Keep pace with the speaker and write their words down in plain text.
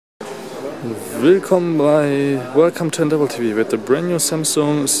Welcome to Double TV with the brand new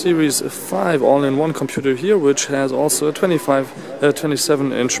Samsung Series 5 all-in-one computer here, which has also a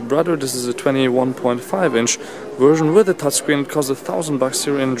 27-inch brother. This is a 21.5-inch version with a touchscreen. It costs $1,000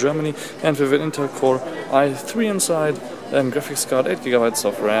 here in Germany, and with an Intel Core i3 inside, and graphics card, 8 GB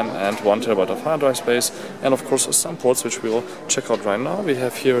of RAM and 1 TB of hard drive space, and of course some ports which we'll check out right now. We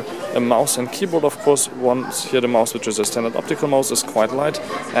have here a mouse and keyboard, of course. Here the mouse, which is a standard optical mouse, is quite light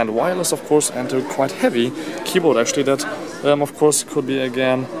and wireless, of course, and a quite heavy keyboard actually that of course could be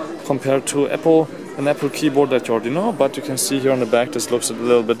again compared to an Apple keyboard that you already know, but you can see here on the back this looks a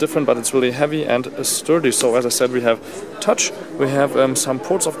little bit different, but it's really heavy and sturdy. So as I said, we have touch, we have some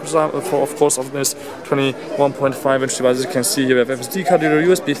ports of course of this 21.5-inch device. As you can see here, we have FSD card reader,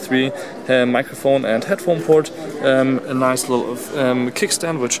 USB 3, microphone and headphone port, a nice little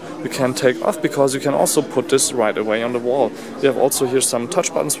kickstand which you can take off because you can also put this right away on the wall. We have also here some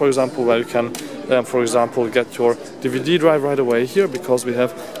touch buttons, for example, where you can for example get your DVD drive right away here, because we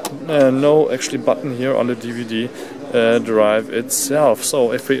have no actually button here on the DVD drive itself.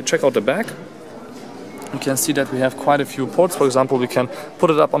 So if we check out the back, you can see that we have quite a few ports. For example, we can put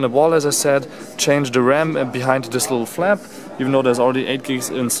it up on the wall, as I said, change the RAM behind this little flap, even though there's already 8 gigs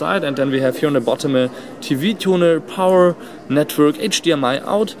inside. And then we have here on the bottom a TV tuner, power, network, HDMI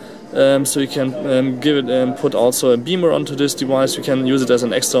out. So you can put also a beamer onto this device. You can use it as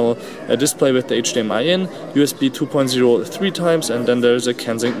an external display with the HDMI in, USB 2.0 3 times, and then there's a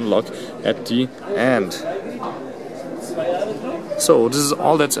Kensington lock at the end. So this is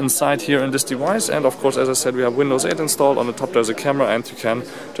all that's inside here in this device, and of course, as I said, we have Windows 8 installed. On the top there's a camera, and you can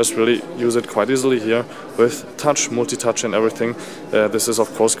just really use it quite easily here with touch, multi-touch and everything. This is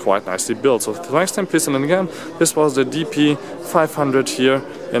of course quite nicely built. So till next time, please, and again, this was the DP500 here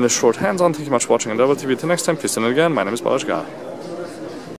in a short hands-on. Thank you much for watching on Double TV. Till next time, please, and again, my name is Balazs.